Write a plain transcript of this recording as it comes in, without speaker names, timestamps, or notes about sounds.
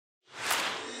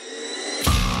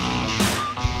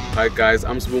Hi guys,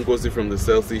 I'm Nkosi from the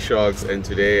Chelsea Sharks, and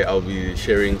today I'll be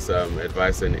sharing some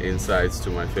advice and insights to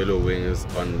my fellow wingers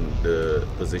on the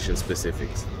position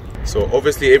specifics. So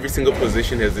obviously every single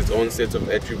position has its own set of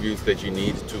attributes that you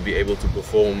need to be able to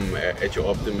perform at your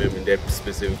optimum in that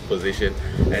specific position.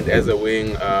 And as a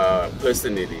wing,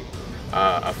 personally,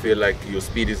 I feel like your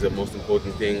speed is the most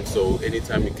important thing. So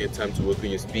anytime you get time to work on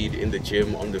your speed in the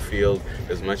gym, on the field,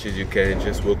 as much as you can,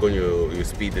 just work on your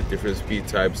speed, the different speed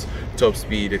types, top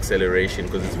speed, acceleration,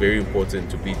 because it's very important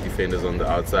to beat defenders on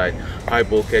the outside. High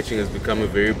ball catching has become a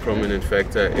very prominent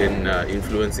factor in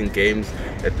influencing games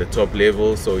at the top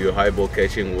level. So your high ball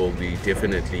catching will be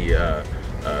definitely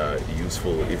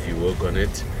useful if you work on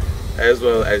it, as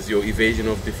well as your evasion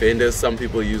of defenders. Some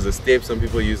people use a step, some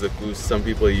people use a goose, some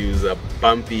people use a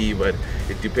bumpy, but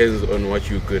it depends on what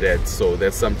you're good at. So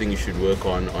that's something you should work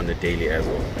on a daily as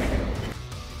well.